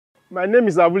My name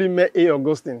is Abulume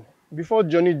Augustine. Before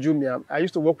joining Jumia, I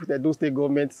used to work with the Edo State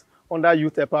government under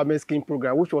Youth Empowerment Scheme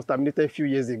program, which was terminated a few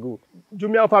years ago.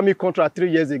 Jumia offered me contract 3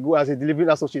 years ago as a delivering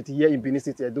associate here in Benin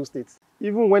City, Edo State.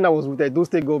 Even when I was with the Edo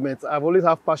State government, I've always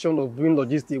had passion of doing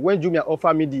logistics. When Jumia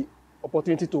offered me the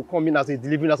opportunity to come in as a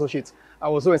delivering associate, I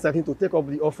was so excited to take up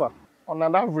the offer. On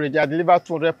an average, I deliver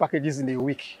 200 packages in a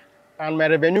week, and my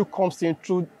revenue comes in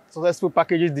through successful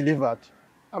packages delivered.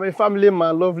 I'm a family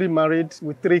man, lovely married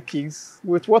with 3 kids.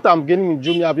 With what I'm getting in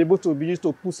Jumia, I'll be able to be used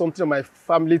to put something on my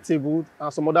family table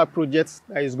and some other projects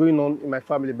that is going on in my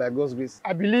family by God's grace.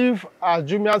 I believe as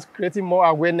Jumia is creating more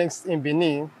awareness in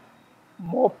Benin,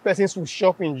 more persons will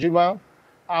shop in Jumia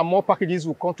and more packages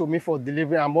will come to me for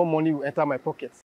delivery and more money will enter my pocket.